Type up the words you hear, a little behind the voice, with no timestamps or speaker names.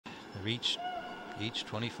They're each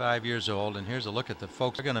 25 years old, and here's a look at the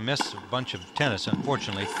folks. They're going to miss a bunch of tennis,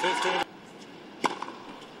 unfortunately. For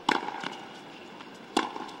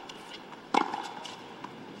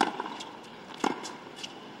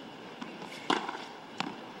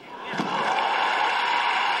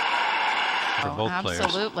both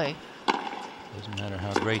absolutely. Players. Doesn't matter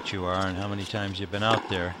how great you are and how many times you've been out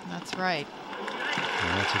there. That's right.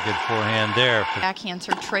 And that's a good forehand there. Backhand's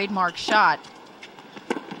her trademark shot.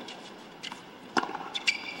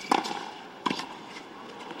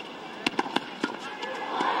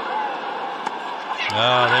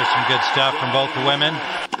 Oh, there's some good stuff from both the women.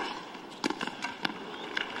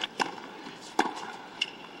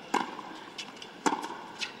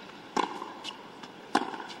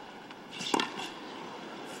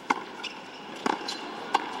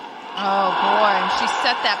 Oh boy, she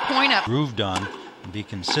set that point up. Grooved on and be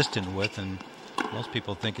consistent with, and most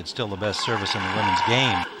people think it's still the best service in the women's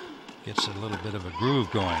game. Gets a little bit of a groove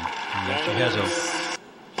going. And she has a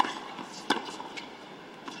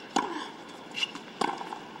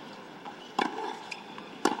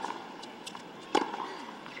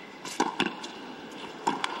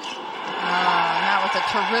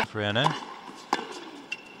terrific for Henin.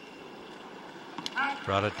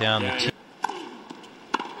 Brought it down the tee.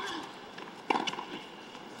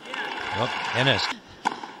 Oh, Henin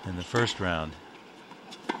in the first round.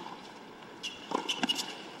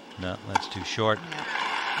 No, that's too short.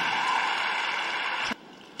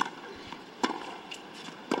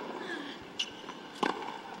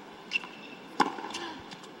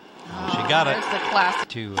 She got it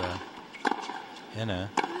to Henin.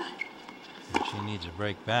 She needs a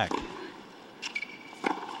break back. The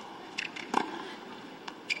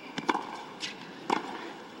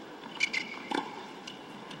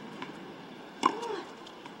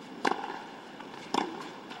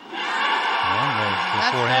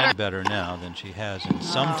forehand better now than she has in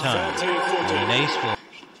some time. And an ace will.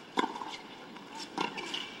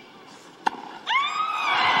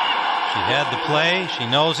 She had the play. She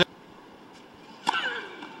knows it.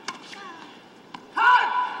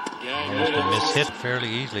 Hit fairly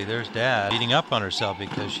easily. There's Dad beating up on herself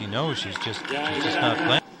because she knows she's just not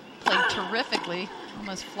playing. Played terrifically,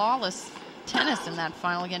 almost flawless tennis in that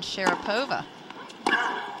final against Sharapova.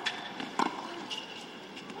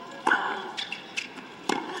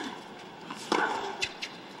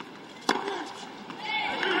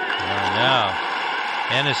 Now,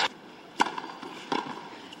 Henin.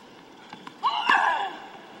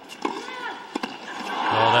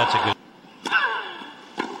 Oh, that's a good.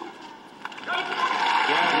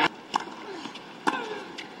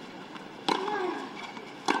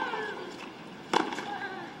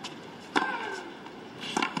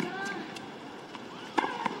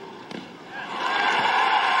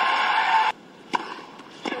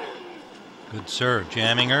 Good serve,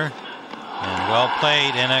 jamming her, and well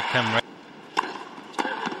played. Henin come right.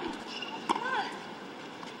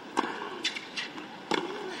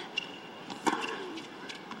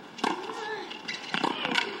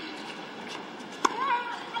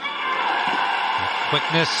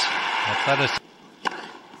 Quickness, athleticism.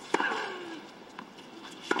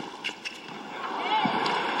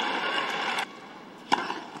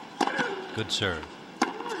 Good serve.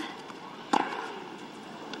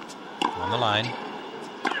 On the line.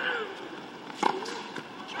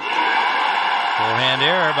 Forehand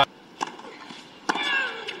error. But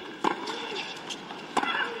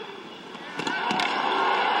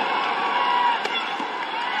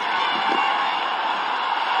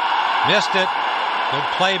missed it. Good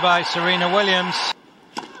play by Serena Williams.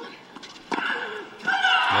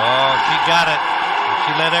 Oh, she got it.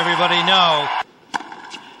 She let everybody know.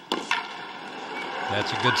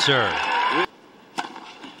 That's a good serve.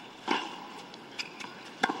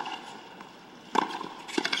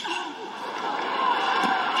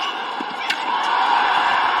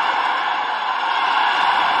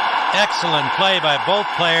 Excellent play by both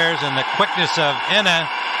players, and the quickness of Henin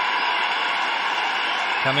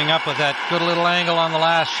coming up with that good little angle on the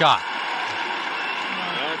last shot.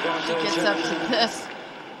 She gets up to this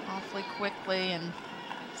awfully quickly, and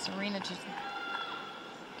Serena just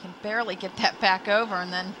can barely get that back over,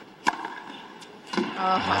 and then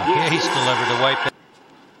He's delivered to wipe it.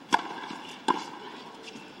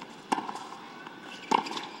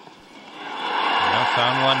 Well,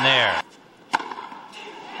 found one there.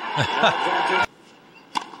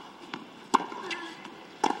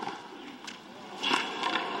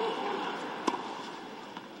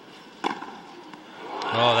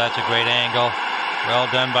 Oh, that's a great angle. Well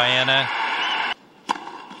done by Henin.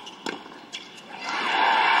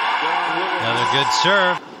 Another good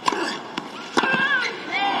serve.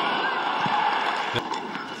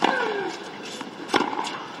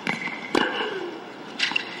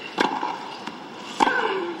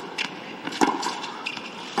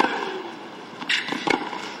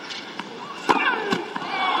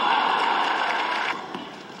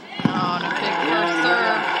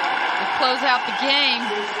 close out the game.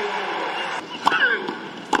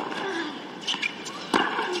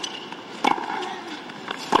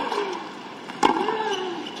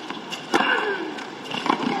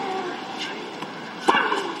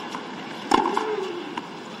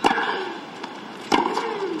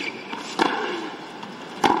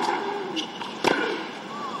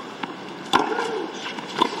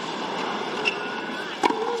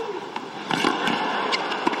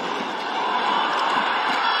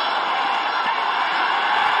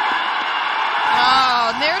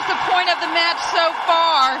 There's the point of the match so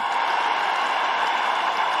far.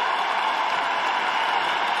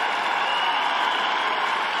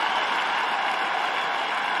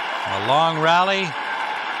 A long rally,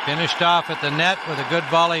 finished off at the net with a good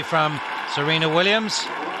volley from Serena Williams.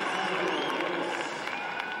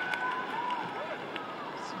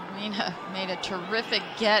 Serena made a terrific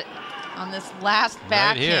get on this last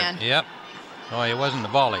backhand. Right here. Yep. Oh, it wasn't the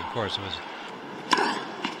volley, of course. It was.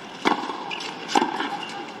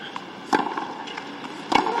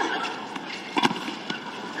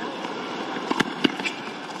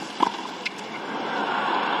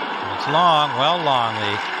 Long, well long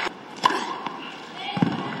lead.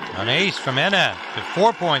 An ace from Henin to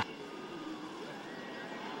 4 points.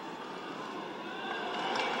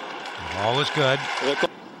 Always good.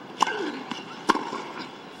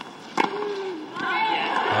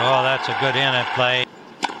 Oh, that's a good Henin play.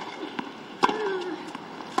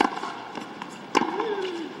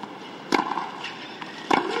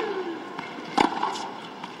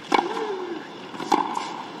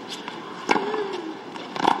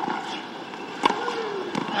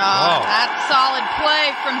 Oh, that's solid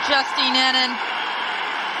play from Justin Henin.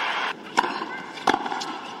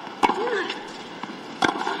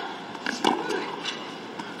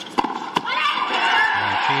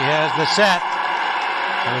 And she has the set.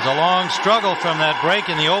 It was a long struggle from that break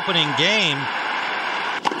in the opening game.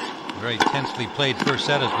 Very tensely played first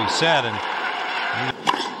set, as we said, and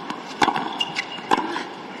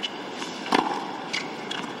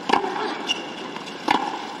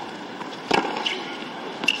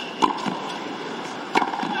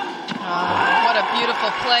what a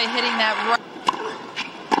beautiful play, hitting that right.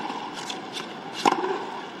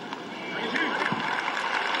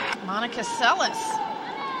 Monica Seles.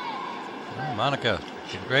 Well, Monica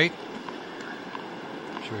did great.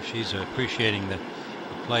 I'm sure she's appreciating the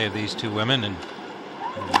play of these two women and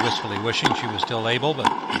wistfully wishing she was still able, but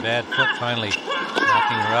the bad foot finally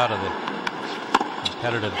knocking her out of the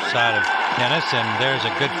competitive side of tennis. And there's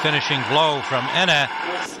a good finishing blow from Henin.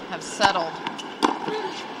 Have settled.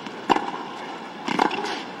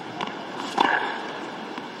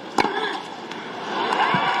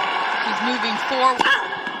 She's moving forward.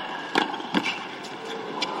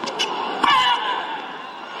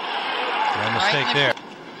 No mistake there.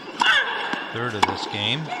 Third of this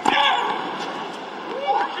game. And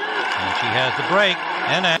she has the break.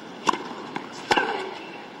 Henin.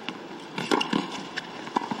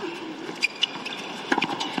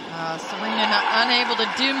 Serena unable to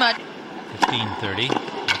do much. 15-30.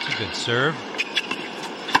 That's a good serve.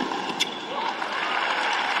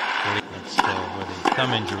 That's where the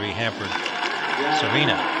thumb injury hampered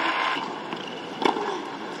Serena.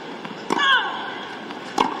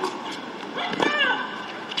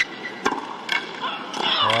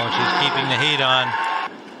 Oh, she's keeping the heat on.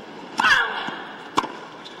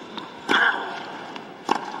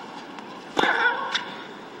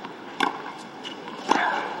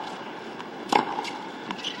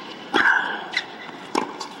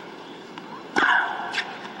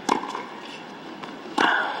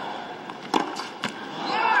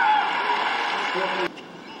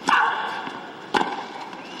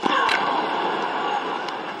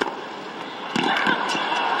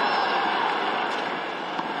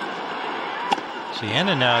 See,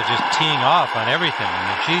 Henin now is just teeing off on everything.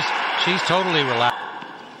 I mean, she's totally relaxed.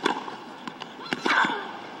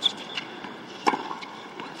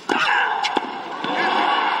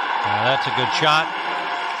 That's a good shot.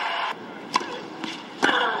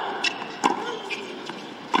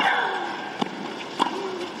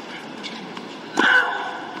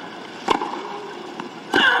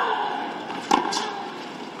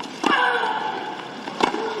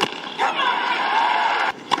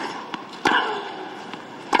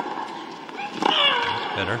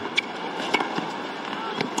 Better. And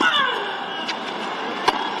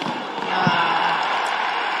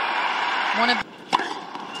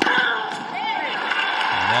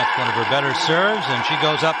that's one of her better serves, and she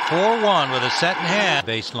goes up 4-1 with a set in hand.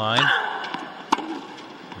 Baseline.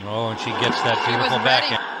 Oh, and she gets that beautiful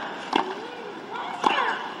backhand.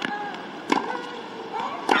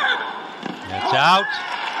 It's out.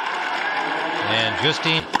 And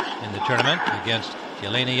Justin in the tournament against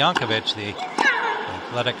Jelena Jankovic, the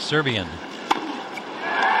athletic Serbian.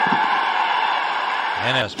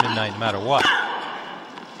 And it's midnight no matter what.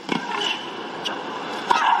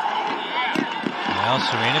 Now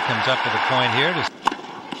Serena comes up with a point here.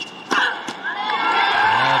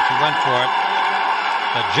 She went for it.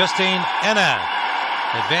 But Justine Henin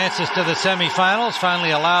advances to the semifinals.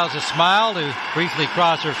 Finally allows a smile to briefly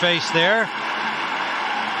cross her face there.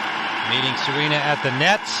 Meeting Serena at the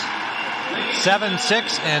nets.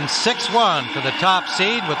 7-6 and 6-1 for the top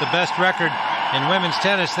seed with the best record in women's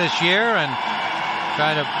tennis this year, and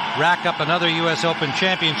try to rack up another U.S. Open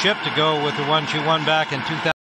championship to go with the one she won back in 2000.